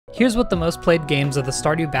Here's what the most played games of the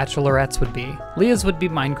Stardew Bachelorettes would be. Leah's would be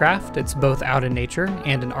Minecraft, it's both out in nature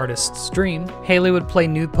and an artist's dream. Haley would play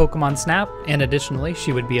new Pokemon Snap, and additionally,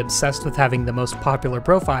 she would be obsessed with having the most popular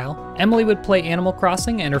profile. Emily would play Animal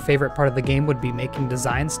Crossing, and her favorite part of the game would be making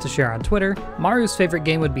designs to share on Twitter. Maru's favorite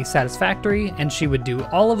game would be Satisfactory, and she would do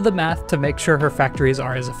all of the math to make sure her factories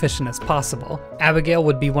are as efficient as possible. Abigail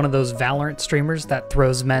would be one of those Valorant streamers that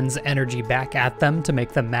throws men's energy back at them to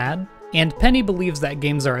make them mad. And Penny believes that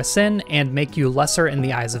games are a sin and make you lesser in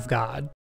the eyes of God.